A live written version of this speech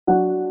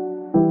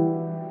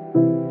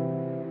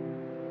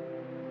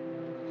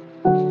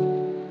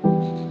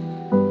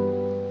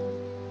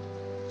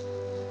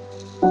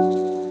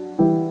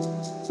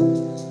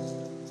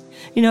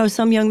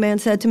Some young man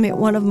said to me at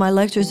one of my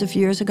lectures a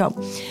few years ago,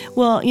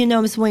 well,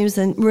 Miss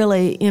Williamson,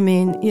 really,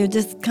 you're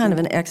just kind of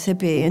an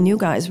ex-hippie, and you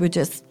guys were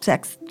just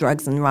sex,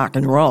 drugs, and rock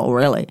and roll,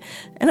 really.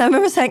 And I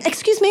remember saying,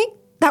 excuse me,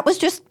 that was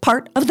just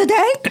part of the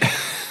day?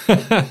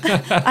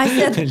 I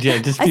said, yeah,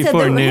 just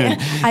before noon.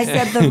 I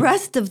said, the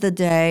rest of the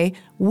day,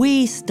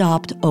 we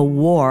stopped a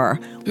war.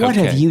 What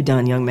have you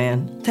done, young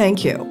man?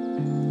 Thank you.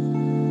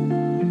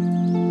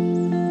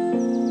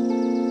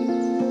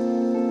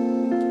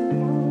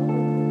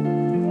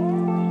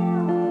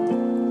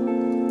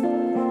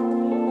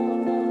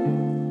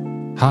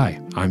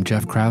 Hi, I'm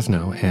Jeff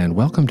Krasno, and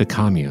welcome to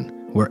Commune,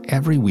 where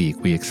every week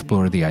we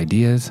explore the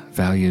ideas,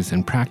 values,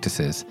 and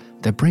practices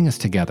that bring us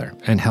together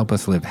and help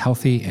us live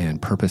healthy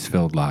and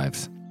purpose-filled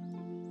lives.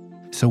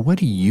 So what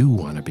do you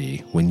want to be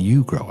when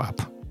you grow up?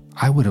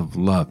 I would have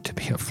loved to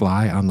be a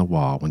fly on the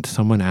wall when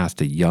someone asked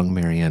a young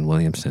Marianne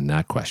Williamson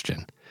that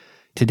question.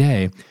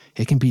 Today,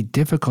 it can be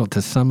difficult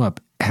to sum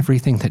up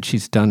everything that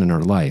she's done in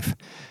her life.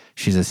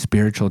 She's a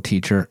spiritual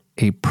teacher,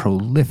 a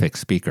prolific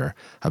speaker,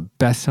 a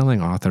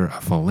best-selling author, a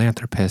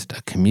philanthropist,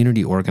 a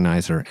community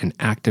organizer, an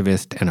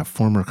activist, and a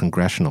former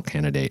congressional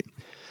candidate.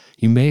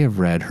 You may have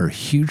read her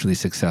hugely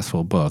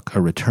successful book,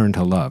 A Return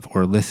to Love,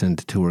 or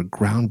listened to her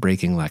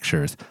groundbreaking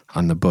lectures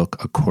on the book,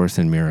 A Course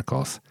in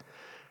Miracles.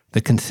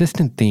 The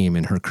consistent theme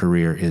in her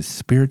career is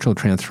spiritual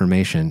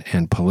transformation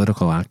and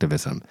political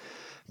activism.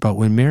 But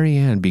when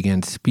Marianne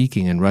began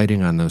speaking and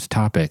writing on those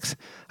topics,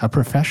 a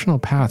professional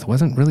path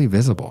wasn't really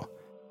visible.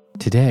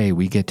 Today,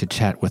 we get to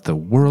chat with the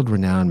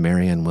world-renowned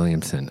Marianne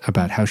Williamson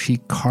about how she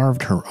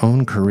carved her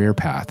own career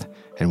path,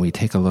 and we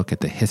take a look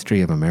at the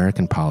history of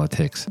American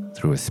politics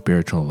through a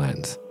spiritual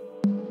lens.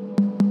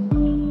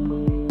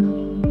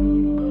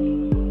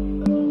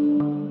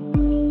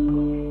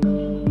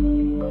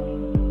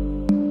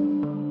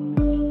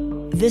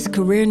 This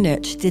career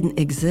niche didn't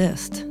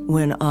exist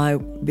when I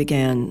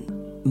began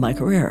my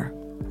career,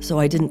 so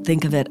I didn't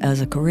think of it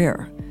as a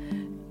career.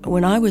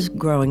 When I was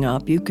growing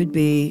up, you could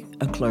be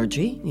a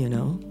clergy,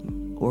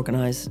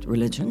 organized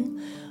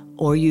religion,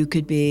 or you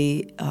could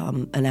be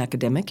an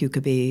academic. You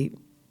could be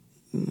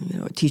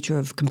a teacher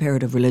of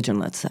comparative religion,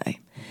 let's say.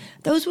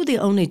 Those were the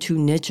only two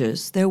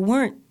niches. There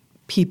weren't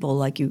people,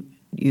 like you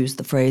use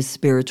the phrase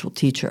spiritual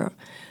teacher,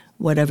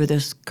 whatever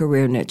this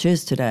career niche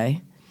is today.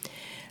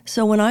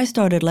 So when I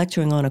started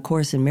lecturing on A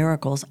Course in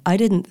Miracles, I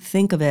didn't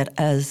think of it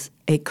as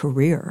a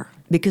career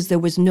because there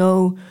was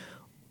no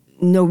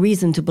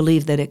reason to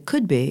believe that it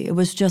could be. It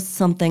was just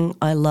something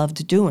I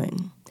loved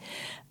doing.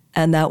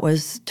 And that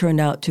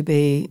turned out to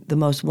be the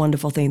most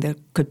wonderful thing that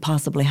could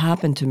possibly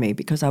happen to me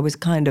because I was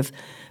kind of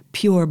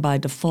pure by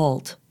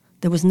default.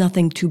 There was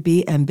nothing to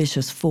be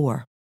ambitious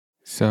for.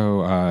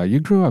 So you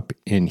grew up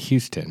in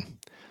Houston,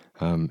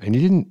 and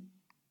you didn't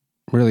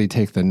really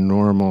take the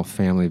normal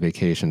family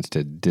vacations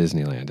to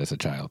Disneyland as a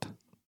child.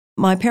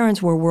 My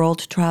parents were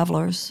world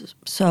travelers.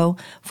 So,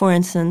 for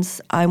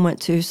instance, I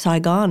went to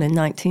Saigon in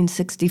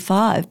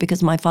 1965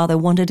 because my father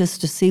wanted us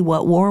to see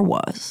what war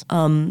was.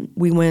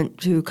 We went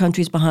to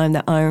countries behind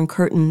the Iron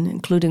Curtain,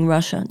 including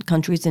Russia,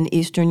 countries in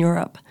Eastern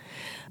Europe.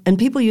 And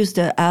people used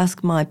to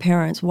ask my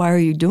parents, why are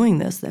you doing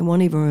this? They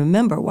won't even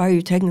remember. Why are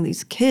you taking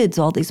these kids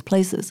all these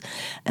places?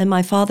 And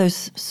my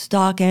father's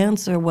stock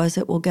answer was,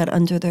 it will get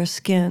under their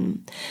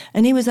skin.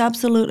 And he was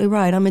absolutely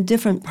right. I'm a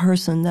different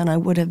person than I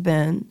would have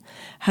been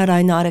had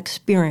I not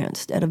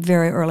experienced at a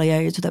very early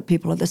age that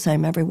people are the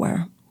same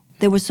everywhere.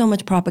 There was so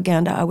much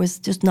propaganda I was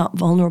just not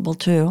vulnerable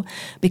to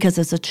because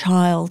as a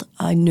child,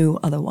 I knew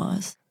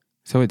otherwise.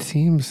 So it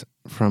seems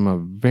from a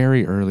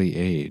very early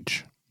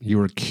age, you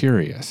were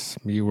curious,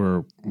 you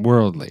were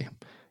worldly,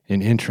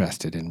 and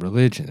interested in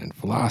religion and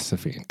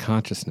philosophy and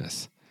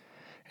consciousness.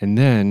 And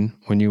then,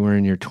 when you were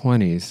in your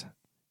 20s,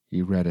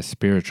 you read a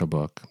spiritual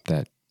book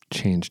that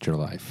changed your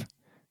life,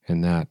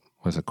 and that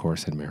was A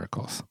Course in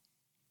Miracles.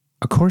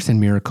 A Course in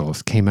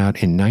Miracles came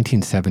out in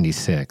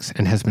 1976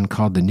 and has been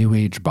called the New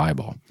Age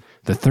Bible.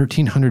 The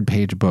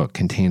 1,300-page book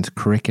contains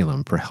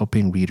curriculum for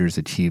helping readers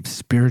achieve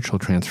spiritual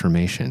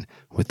transformation,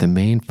 with the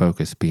main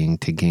focus being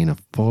to gain a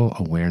full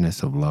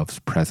awareness of love's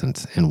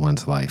presence in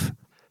one's life.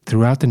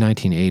 Throughout the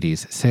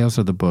 1980s, sales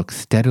of the book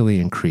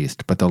steadily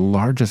increased, but the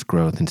largest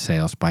growth in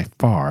sales by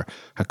far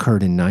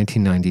occurred in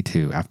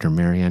 1992 after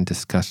Marianne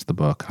discussed the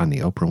book on the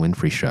Oprah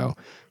Winfrey Show,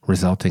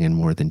 resulting in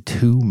more than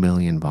 2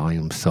 million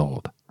volumes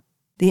sold.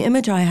 The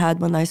image I had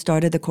when I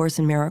started the Course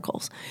in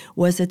Miracles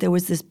was that there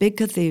was this big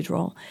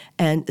cathedral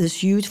and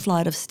this huge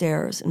flight of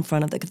stairs in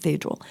front of the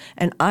cathedral.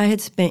 And I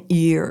had spent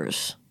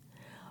years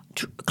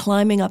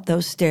climbing up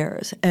those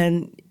stairs,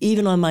 and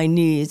even on my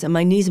knees, and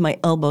my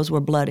elbows were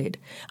bloodied.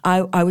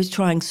 I was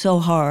trying so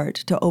hard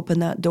to open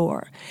that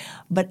door.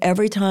 But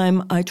every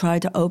time I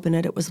tried to open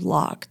it, it was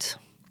locked.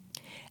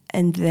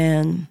 And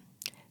then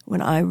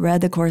when I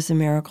read the Course in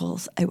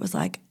Miracles, it was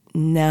like,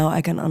 now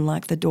I can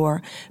unlock the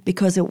door,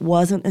 because it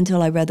wasn't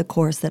until I read the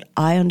Course that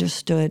I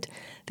understood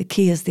the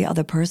key is the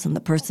other person, the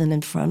person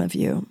in front of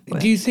you.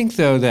 Do you think,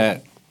 though,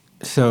 that,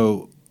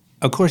 so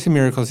A Course in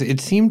Miracles,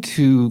 it seemed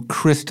to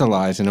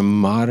crystallize in a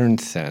modern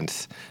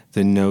sense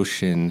the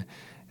notion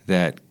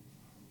that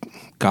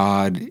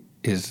God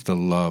is the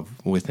love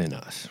within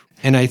us.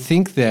 And I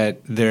think that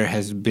there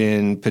has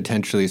been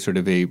potentially sort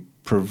of a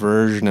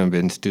perversion of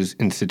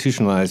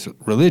institutionalized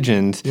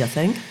religions. You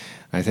think?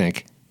 I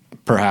think,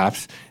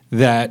 perhaps,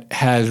 that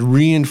has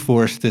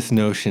reinforced this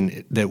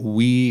notion that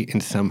we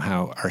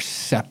somehow are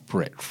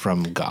separate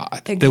from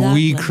God, Exactly. that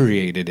we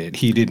created it.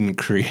 He didn't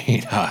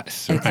create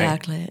us, right?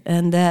 Exactly.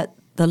 And that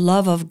the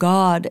love of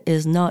God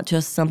is not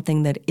just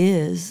something that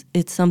is,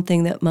 it's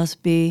something that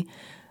must be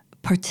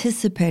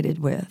participated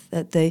with,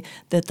 that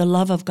the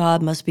love of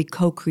God must be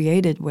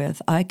co-created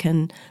with. I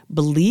can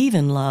believe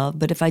in love,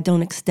 but if I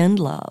don't extend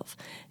love,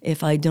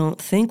 if I don't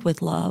think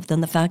with love,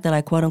 then the fact that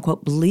I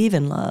quote-unquote believe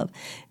in love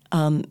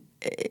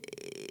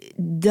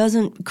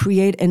doesn't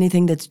create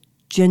anything that's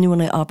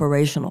genuinely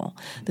operational.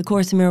 The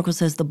Course in Miracles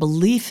says the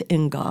belief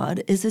in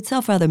God is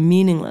itself rather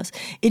meaningless.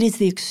 It is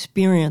the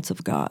experience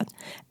of God.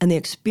 And the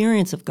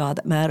experience of God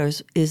that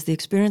matters is the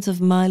experience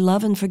of my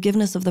love and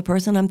forgiveness of the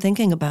person I'm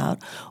thinking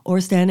about or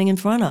standing in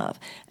front of.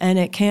 And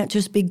it can't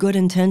just be good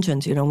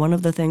intentions. You know, one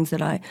of the things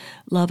that I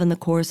love in the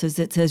Course is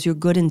it says your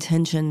good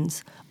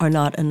intentions are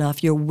not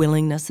enough. Your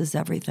willingness is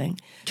everything.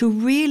 To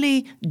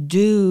really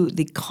do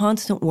the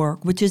constant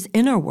work, which is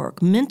inner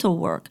work, mental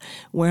work.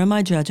 Where am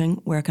I judging?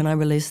 Where can I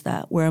release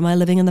that? Where am I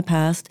living in the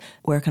past?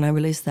 Where can I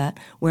release that?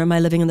 Where am I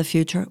living in the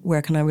future?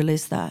 Where can I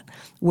release that?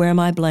 Where am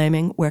I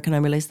blaming? Where can I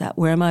release that?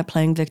 Where am I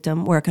playing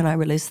victim? Where can I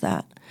release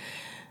that?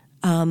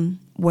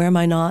 Where am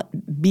I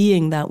not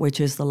being that which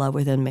is the love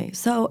within me?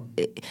 So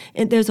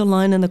there's a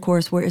line in the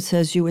Course where it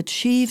says you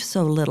achieve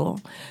so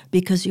little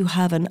because you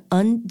have an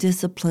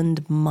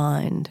undisciplined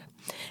mind.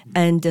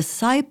 And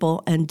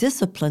disciple and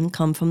discipline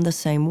come from the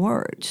same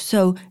word.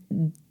 So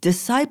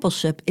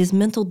discipleship is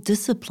mental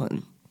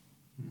discipline.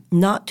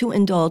 Not to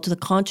indulge the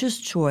conscious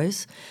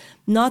choice,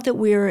 not that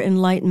we're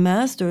enlightened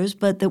masters,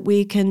 but that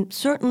we can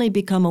certainly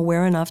become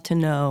aware enough to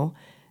know,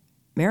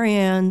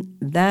 Marianne,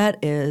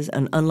 that is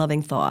an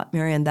unloving thought.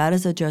 Marianne, that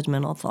is a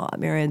judgmental thought.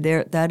 Marianne,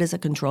 that is a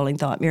controlling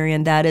thought.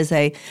 Marianne, that is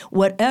a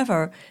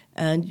whatever,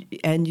 and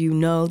you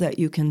know that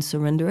you can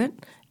surrender it,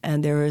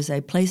 and there is a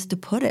place to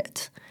put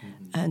it,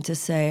 and to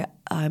say,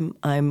 I'm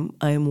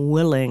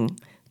willing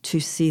to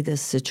see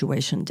this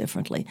situation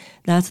differently.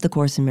 That's the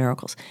Course in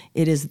Miracles.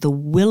 It is the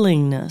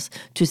willingness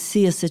to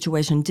see a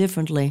situation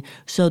differently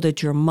so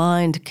that your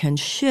mind can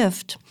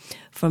shift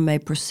from a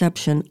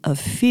perception of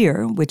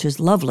fear, which is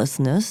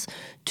lovelessness,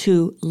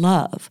 to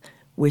love,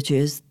 which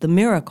is the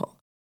miracle.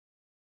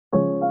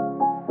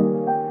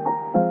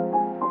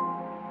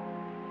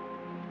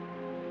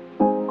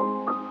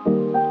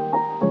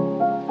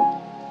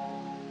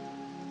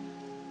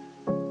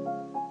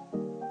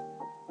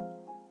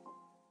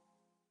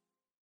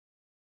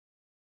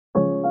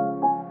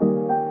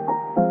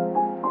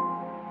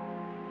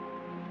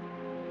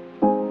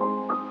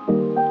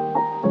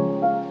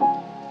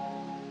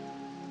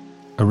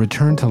 A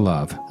Return to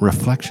Love,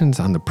 Reflections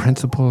on the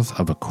Principles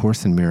of A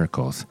Course in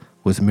Miracles,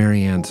 was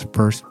Marianne's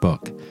first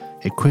book.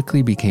 It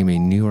quickly became a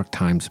New York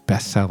Times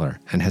bestseller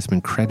and has been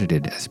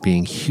credited as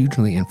being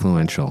hugely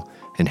influential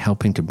in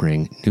helping to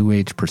bring New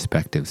Age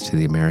perspectives to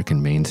the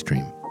American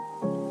mainstream.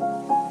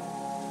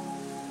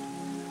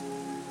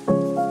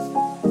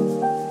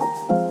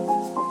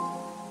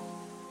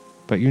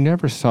 But you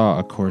never saw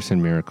A Course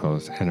in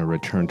Miracles and A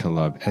Return to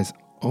Love as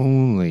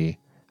only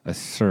a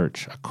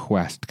search, a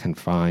quest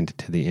confined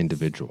to the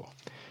individual.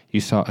 You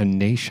saw a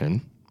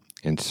nation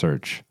in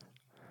search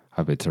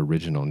of its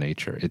original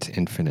nature, its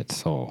infinite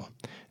soul,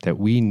 that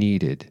we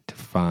needed to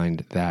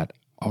find that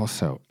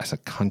also as a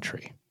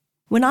country.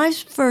 When I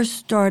first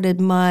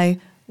started my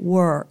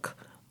work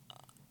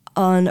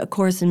on A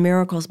Course in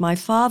Miracles, my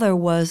father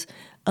was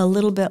a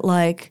little bit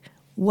like,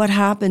 what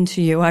happened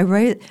to you? I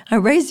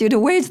raised you to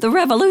wage the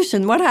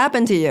revolution. What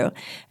happened to you?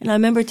 And I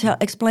remember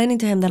explaining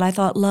to him that I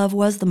thought love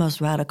was the most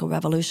radical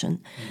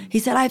revolution. He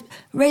said, I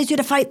raised you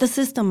to fight the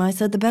system. I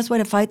said, the best way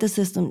to fight the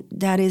system,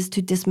 Dad, is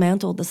to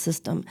dismantle the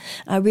system.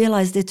 I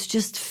realized it's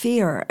just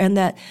fear and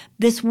that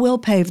this will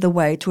pave the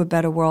way to a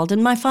better world.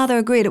 And my father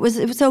agreed.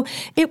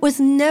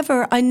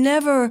 I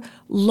never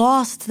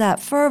lost that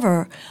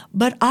fervor,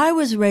 but I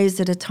was raised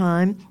at a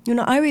time,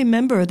 I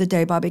remember the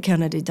day Bobby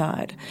Kennedy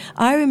died.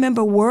 I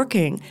remember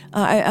working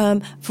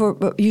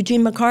for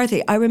Eugene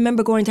McCarthy. I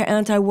remember going to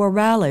anti-war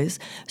rallies.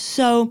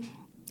 So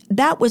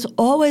that was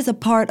always a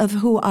part of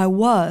who I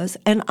was.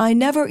 And I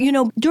never,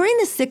 during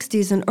the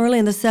 60s and early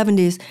in the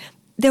 70s,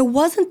 there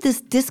wasn't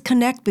this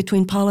disconnect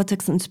between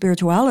politics and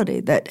spirituality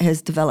that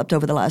has developed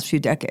over the last few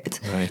decades,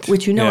 right.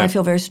 Which I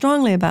feel very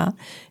strongly about.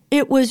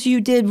 It was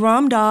you did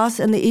Ram Dass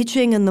and the I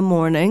Ching in the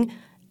morning,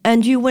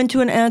 and you went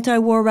to an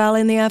anti-war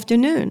rally in the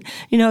afternoon.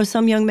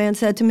 Some young man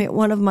said to me at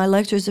one of my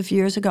lectures a few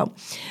years ago,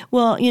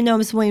 well,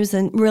 Ms.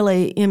 Williamson,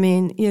 really,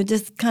 you're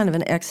just kind of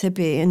an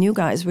ex-hippie, and you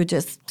guys were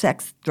just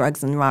sex,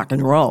 drugs, and rock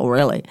and roll,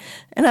 really.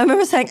 And I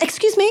remember saying,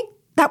 excuse me?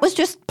 That was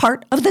just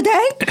part of the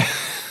day.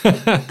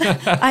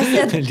 I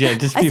said, yeah,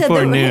 just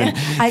before noon.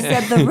 I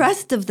said, the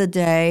rest of the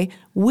day,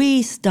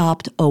 we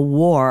stopped a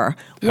war.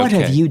 What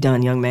have you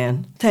done, young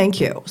man?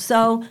 Thank you.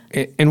 So,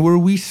 and were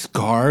we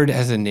scarred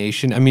as a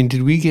nation? I mean,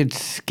 did we get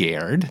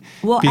scared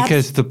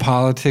because the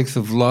politics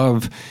of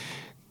love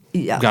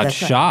got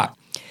shot? Right.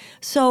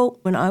 So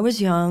when I was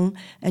young,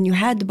 and you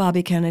had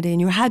Bobby Kennedy, and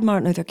you had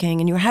Martin Luther King,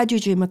 and you had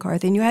Eugene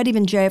McCarthy, and you had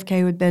even JFK,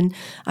 who had been,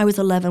 I was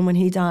 11 when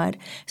he died.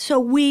 So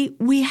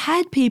we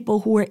had people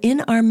who were in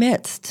our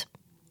midst.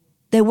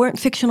 They weren't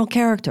fictional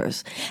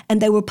characters,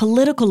 and they were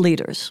political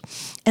leaders,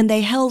 and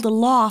they held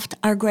aloft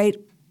our great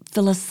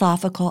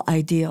philosophical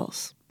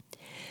ideals.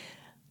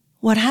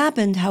 What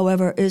happened,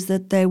 however, is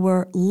that they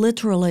were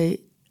literally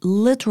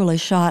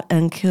shot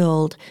and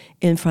killed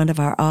in front of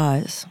our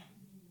eyes.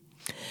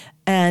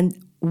 And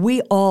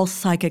we all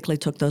psychically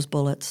took those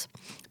bullets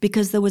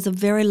because there was a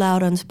very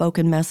loud,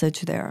 unspoken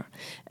message there.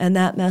 And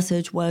that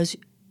message was,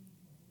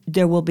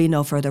 there will be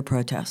no further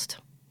protest.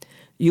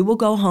 You will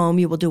go home,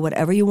 you will do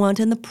whatever you want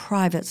in the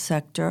private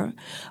sector,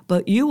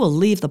 but you will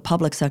leave the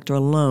public sector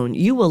alone.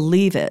 You will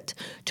leave it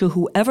to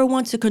whoever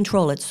wants to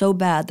control it so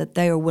bad that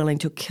they are willing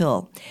to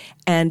kill.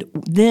 And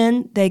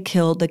then they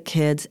killed the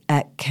kids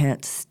at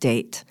Kent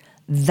State.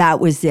 That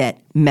was it.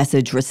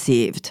 Message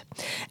received.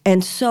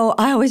 And so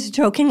I always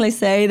jokingly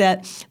say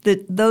that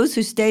those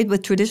who stayed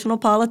with traditional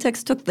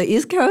politics took the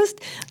East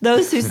Coast.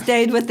 Those who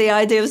stayed with the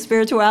idea of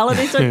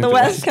spirituality took the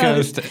West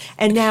Coast.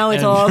 And now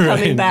it's all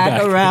coming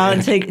back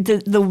around to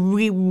the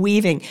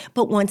reweaving.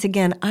 But once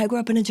again, I grew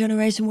up in a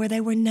generation where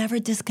they were never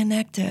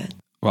disconnected.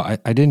 Well,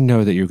 I didn't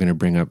know that you were going to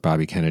bring up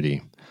Bobby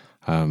Kennedy,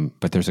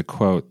 but there's a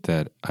quote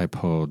that I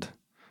pulled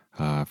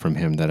from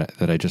him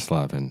that I just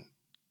love, and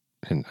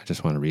I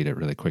just want to read it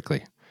really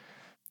quickly.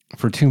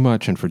 For too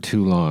much and for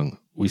too long,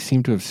 we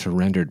seem to have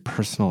surrendered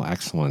personal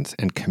excellence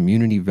and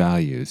community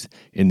values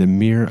in the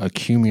mere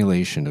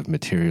accumulation of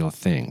material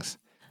things.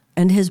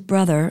 And his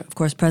brother, of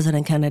course,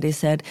 President Kennedy,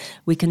 said,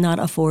 we cannot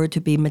afford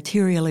to be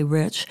materially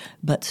rich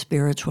but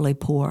spiritually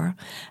poor.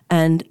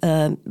 And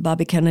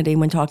Bobby Kennedy,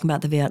 when talking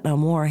about the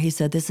Vietnam War, he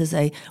said, this is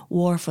a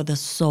war for the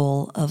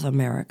soul of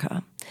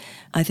America.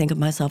 I think of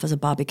myself as a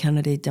Bobby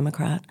Kennedy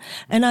Democrat.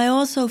 And I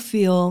also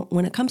feel,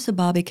 when it comes to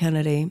Bobby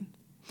Kennedy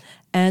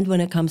and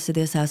when it comes to the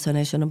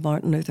assassination of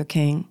Martin Luther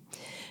King,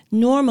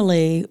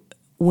 normally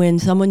when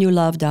someone you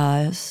love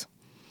dies,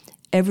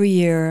 every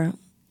year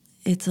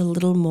it's a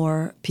little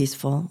more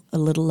peaceful, a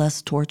little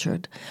less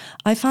tortured.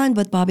 I find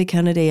with Bobby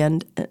Kennedy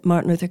and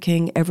Martin Luther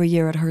King, every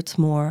year it hurts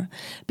more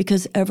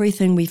because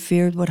everything we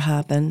feared would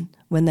happen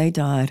when they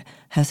died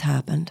has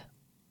happened.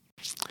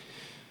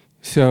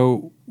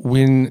 So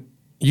when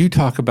you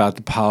talk about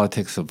the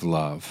politics of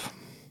love,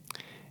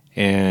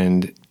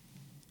 and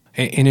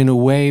in a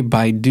way,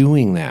 by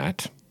doing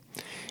that,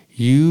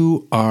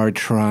 you are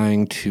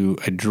trying to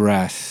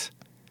address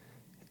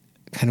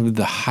kind of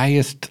the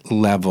highest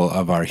level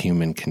of our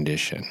human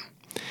condition.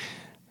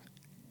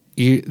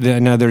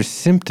 Now, there's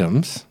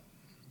symptoms,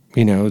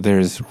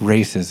 there's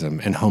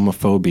racism and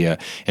homophobia,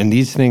 and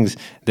these things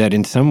that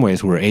in some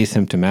ways were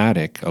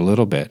asymptomatic a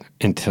little bit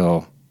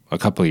until a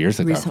couple of years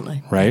ago.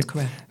 Recently, right?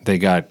 That's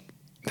correct.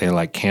 They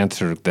like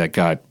cancer that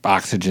got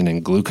oxygen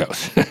and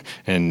glucose.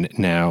 And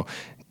now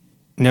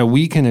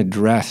we can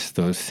address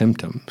those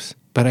symptoms.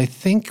 But I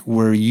think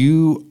where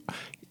you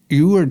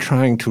are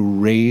trying to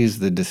raise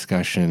the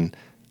discussion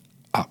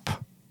up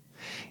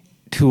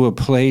to a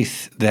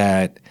place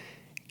that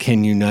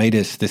can unite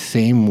us the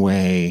same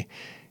way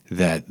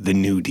that the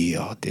New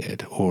Deal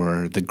did,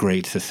 or the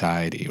Great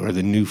Society, or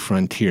the New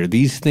Frontier.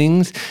 These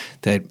things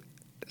that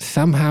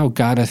somehow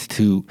got us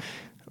to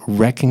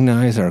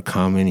recognize our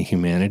common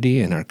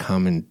humanity and our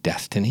common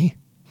destiny,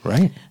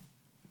 right?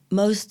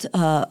 Most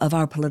of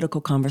our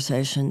political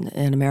conversation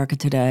in America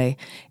today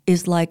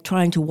is like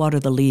trying to water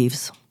the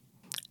leaves.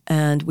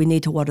 And we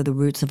need to water the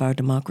roots of our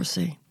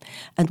democracy.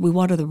 And we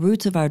water the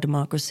roots of our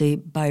democracy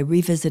by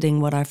revisiting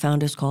what our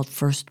founders called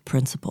first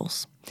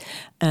principles.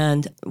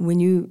 And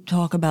when you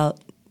talk about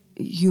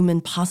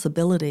human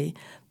possibility,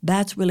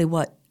 that's really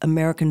what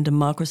American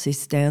democracy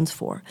stands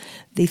for.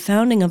 The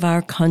founding of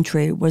our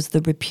country was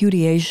the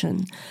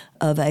repudiation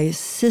of a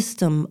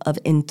system of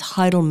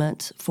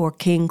entitlement for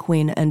king,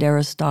 queen, and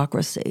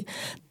aristocracy.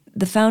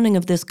 The founding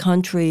of this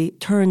country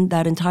turned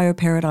that entire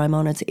paradigm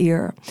on its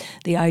ear.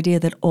 The idea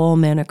that all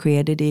men are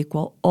created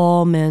equal,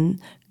 all men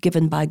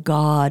given by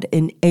God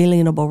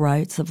inalienable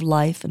rights of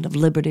life and of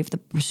liberty, of the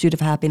pursuit of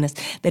happiness,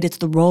 that it's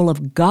the role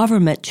of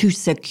government to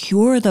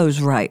secure those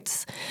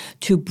rights,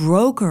 to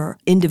broker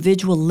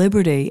individual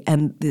liberty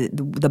and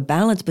the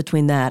balance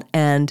between that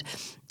and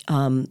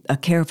a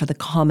care for the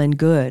common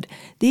good.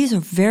 These are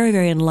very,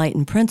 very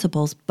enlightened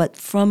principles, but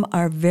from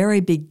our very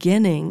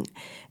beginning,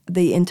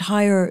 the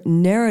entire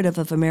narrative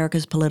of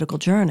America's political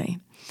journey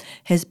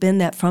has been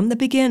that from the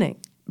beginning,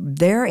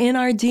 there in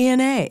our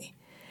DNA,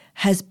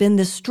 has been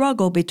the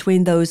struggle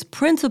between those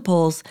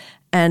principles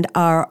and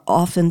our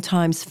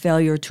oftentimes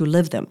failure to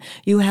live them.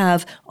 You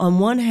have, on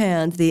one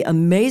hand, the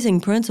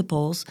amazing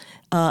principles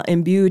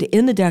imbued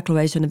in the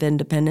Declaration of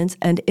Independence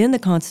and in the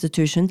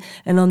Constitution,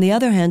 and on the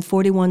other hand,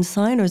 41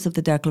 signers of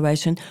the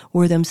Declaration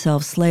were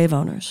themselves slave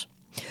owners.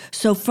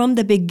 So from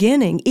the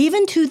beginning,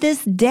 even to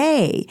this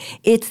day,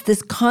 it's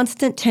this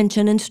constant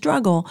tension and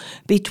struggle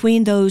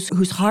between those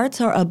whose hearts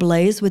are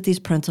ablaze with these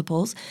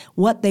principles,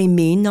 what they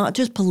mean, not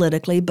just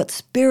politically, but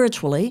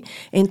spiritually,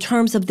 in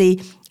terms of the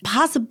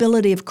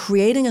possibility of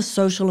creating a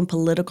social and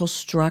political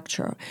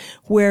structure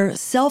where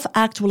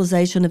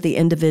self-actualization of the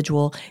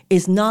individual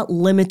is not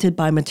limited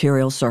by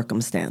material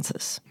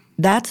circumstances.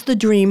 That's the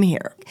dream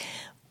here.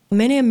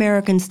 Many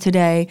Americans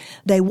today,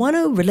 they want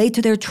to relate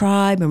to their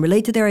tribe and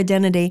relate to their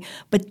identity,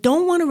 but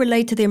don't want to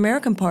relate to the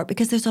American part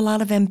because there's a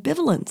lot of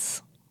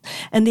ambivalence.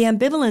 And the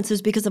ambivalence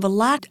is because of a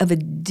lack of a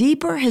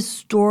deeper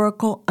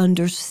historical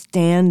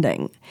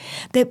understanding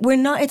that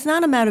it's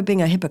not a matter of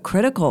being a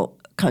hypocritical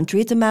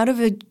country, it's a matter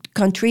of a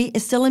country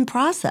is still in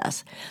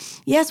process.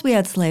 Yes, we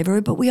had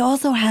slavery, but we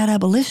also had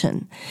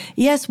abolition.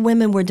 Yes,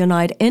 women were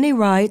denied any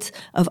rights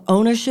of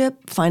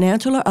ownership,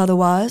 financial or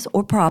otherwise,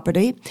 or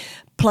property,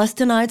 plus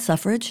denied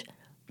suffrage.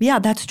 Yeah,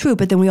 that's true,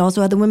 but then we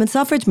also had the women's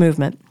suffrage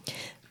movement.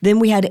 Then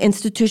we had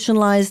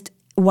institutionalized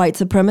white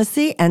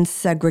supremacy and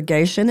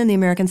segregation in the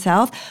American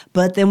South,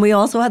 but then we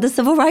also had the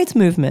civil rights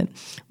movement.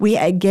 We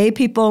had gay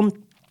people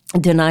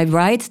denied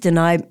rights,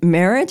 denied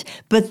marriage,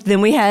 but then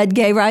we had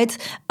gay rights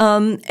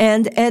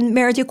and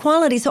marriage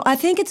equality. So I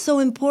think it's so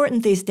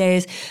important these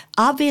days,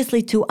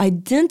 obviously, to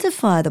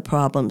identify the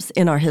problems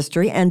in our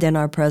history and in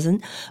our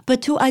present,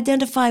 but to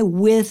identify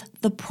with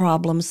the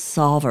problem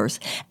solvers.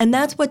 And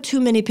that's what too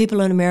many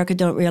people in America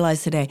don't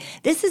realize today.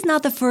 This is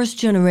not the first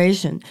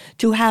generation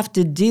to have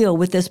to deal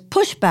with this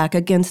pushback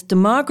against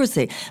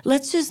democracy.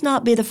 Let's just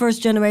not be the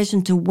first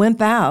generation to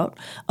wimp out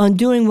on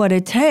doing what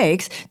it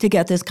takes to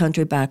get this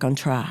country back on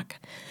track.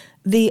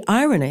 The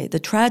irony, the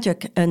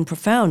tragic and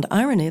profound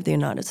irony of the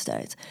United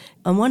States.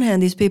 On one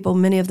hand, these people,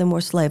 many of them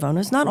were slave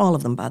owners. Not all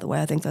of them, by the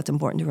way. I think that's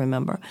important to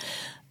remember.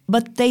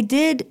 But they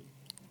did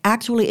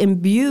actually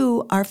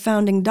imbue our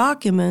founding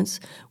documents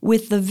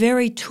with the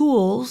very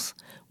tools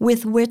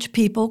with which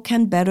people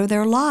can better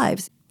their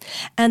lives.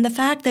 And the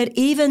fact that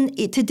even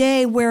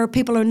today where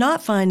people are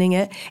not finding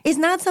it is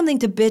not something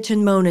to bitch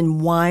and moan and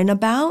whine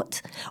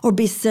about or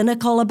be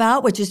cynical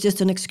about, which is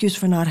just an excuse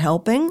for not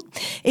helping.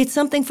 It's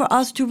something for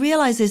us to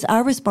realize is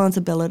our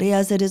responsibility,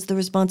 as it is the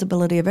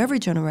responsibility of every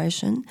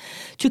generation,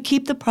 to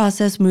keep the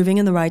process moving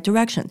in the right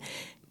direction.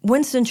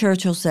 Winston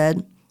Churchill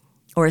said,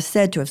 or is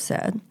said to have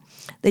said,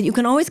 that you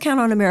can always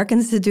count on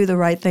Americans to do the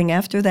right thing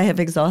after they have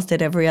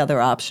exhausted every other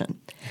option.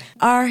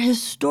 Our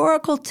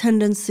historical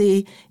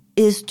tendency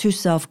is to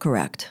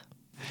self-correct.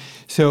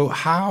 So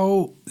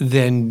how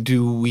then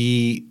do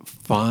we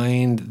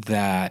find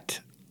that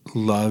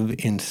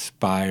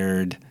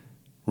love-inspired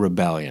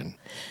rebellion?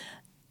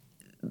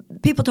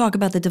 People talk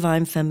about the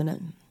divine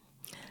feminine.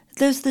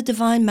 There's the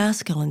divine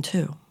masculine,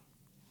 too.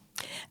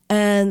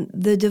 And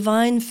the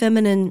divine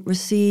feminine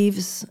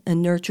receives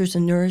and nurtures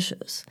and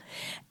nourishes.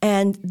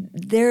 And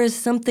there is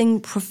something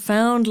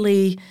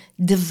profoundly,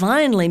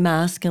 divinely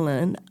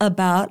masculine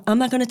about, I'm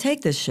not going to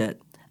take this shit,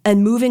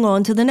 and moving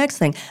on to the next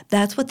thing.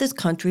 That's what this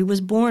country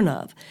was born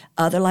of.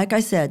 Like I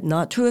said,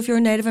 not true if you're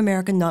a Native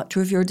American, not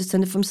true if you're a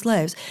descendant from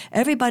slaves.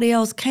 Everybody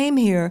else came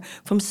here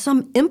from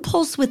some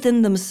impulse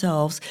within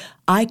themselves,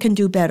 I can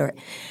do better.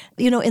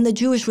 You know, in the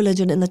Jewish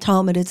religion, in the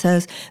Talmud, it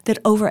says that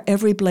over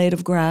every blade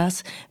of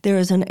grass, there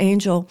is an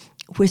angel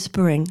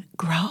whispering,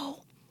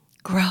 grow,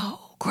 grow,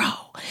 grow.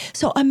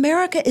 So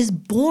America is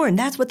born.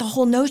 That's what the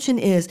whole notion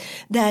is,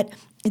 that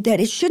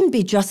it shouldn't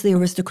be just the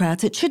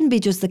aristocrats. It shouldn't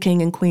be just the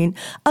king and queen.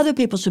 Other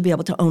people should be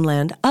able to own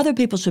land. Other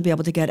people should be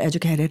able to get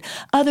educated.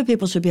 Other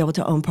people should be able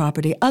to own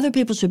property. Other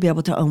people should be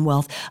able to own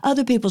wealth.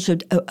 Other people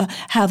should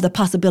have the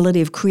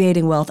possibility of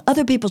creating wealth.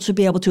 Other people should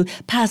be able to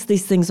pass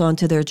these things on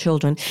to their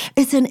children.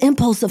 It's an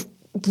impulse of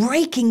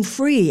breaking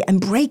free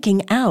and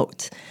breaking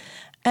out.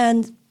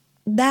 And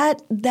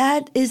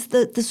that is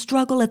the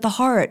struggle at the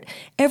heart,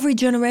 every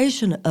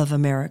generation of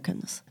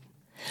Americans.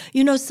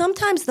 You know,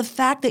 sometimes the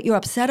fact that you're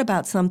upset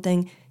about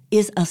something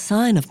is a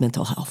sign of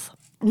mental health,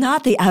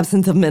 not the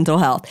absence of mental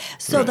health.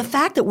 So right. The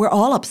fact that we're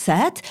all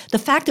upset, the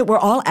fact that we're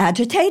all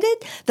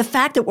agitated, the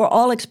fact that we're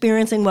all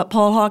experiencing what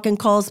Paul Hawken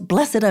calls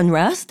blessed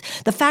unrest,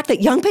 the fact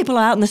that young people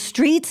are out in the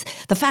streets,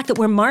 the fact that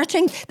we're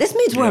marching, this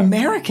means we're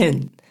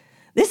American.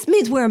 This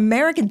means we're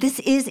American. This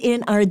is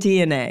in our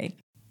DNA.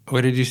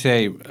 What did you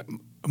say?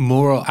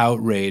 Moral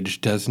outrage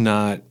does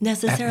not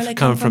necessarily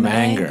come from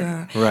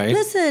anger, right?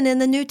 Listen, in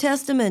the New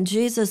Testament,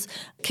 Jesus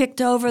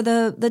kicked over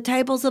the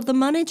tables of the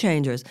money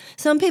changers.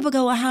 Some people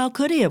go, well, how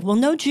could he have? Well,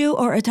 no Jew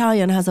or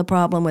Italian has a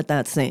problem with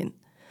that scene.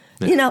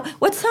 You know,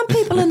 what some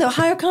people in the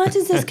higher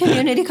consciousness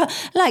community call,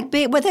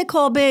 what they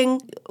call being,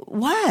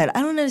 what?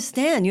 I don't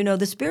understand. You know,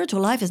 the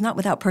spiritual life is not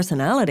without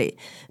personality.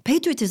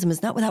 Patriotism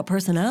is not without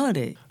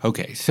personality.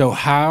 Okay, so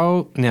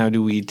how now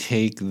do we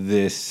take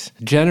this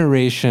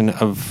generation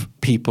of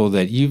people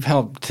that you've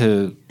helped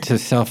to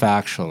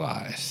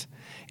self-actualize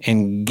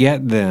and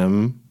get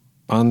them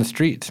on the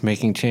streets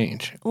making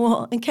change.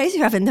 Well, in case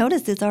you haven't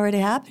noticed, it's already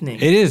happening.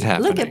 It is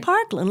happening. Look at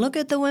Parkland. Look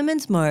at the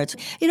Women's March.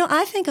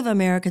 I think of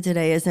America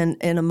today as in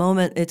a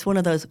moment, it's one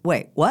of those,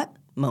 wait, what?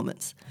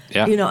 Moments.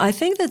 Yeah. I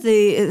think that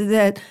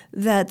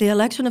the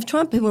election of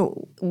Trump,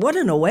 people, what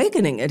an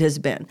awakening it has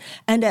been.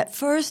 And at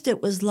first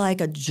it was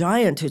like a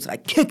giant who's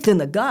like kicked in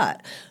the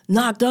gut,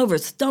 knocked over,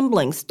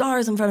 stumbling,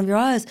 stars in front of your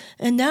eyes.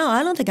 And now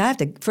I don't think I have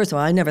to, first of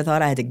all, I never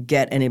thought I had to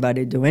get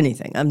anybody to do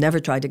anything. I've never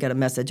tried to get a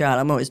message out.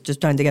 I'm always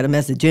just trying to get a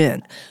message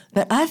in.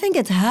 But I think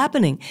it's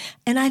happening.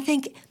 And I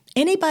think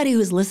anybody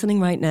who's listening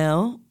right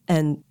now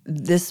and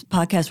this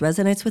podcast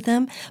resonates with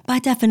them, by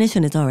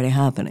definition, it's already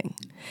happening.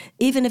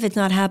 Even if it's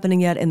not happening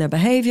yet in their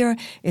behavior,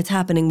 it's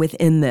happening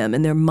within them,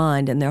 in their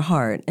mind and their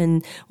heart.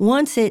 And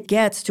once it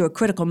gets to a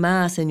critical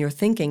mass in your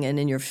thinking and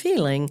in your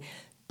feeling,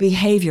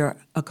 behavior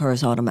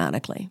occurs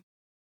automatically.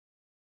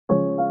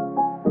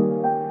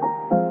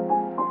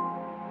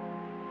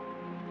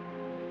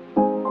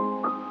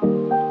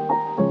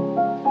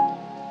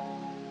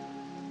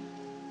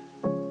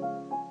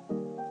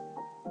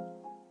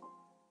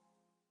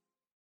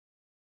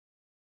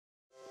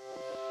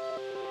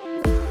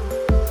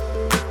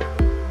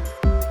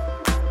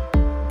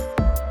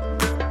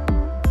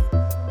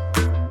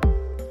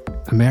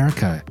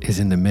 America is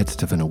in the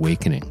midst of an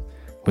awakening,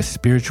 with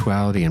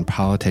spirituality and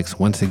politics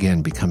once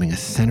again becoming a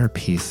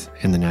centerpiece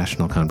in the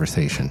national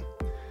conversation.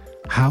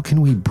 How can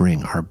we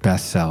bring our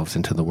best selves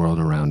into the world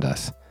around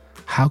us?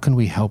 How can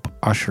we help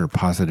usher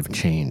positive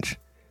change?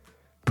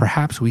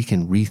 Perhaps we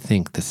can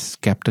rethink the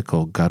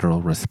skeptical,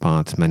 guttural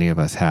response many of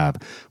us have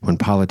when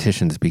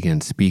politicians begin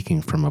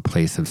speaking from a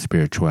place of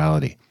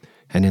spirituality,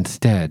 and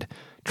instead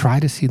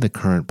try to see the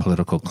current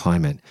political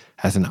climate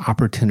as an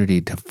opportunity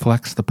to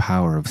flex the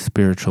power of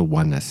spiritual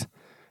oneness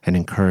and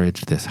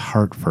encourage this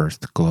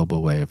heart-first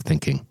global way of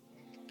thinking.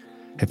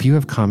 If you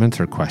have comments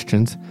or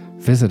questions,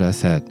 visit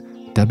us at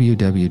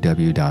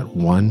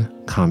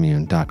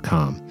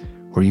www.onecommune.com,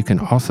 where you can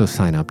also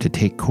sign up to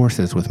take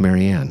courses with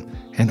Marianne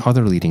and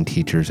other leading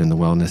teachers in the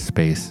wellness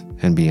space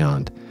and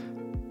beyond.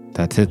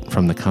 That's it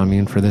from the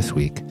Commune for this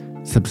week.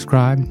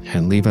 Subscribe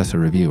and leave us a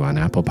review on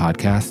Apple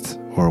Podcasts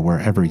or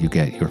wherever you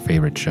get your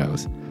favorite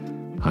shows.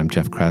 I'm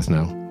Jeff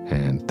Krasno,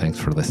 and thanks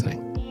for listening.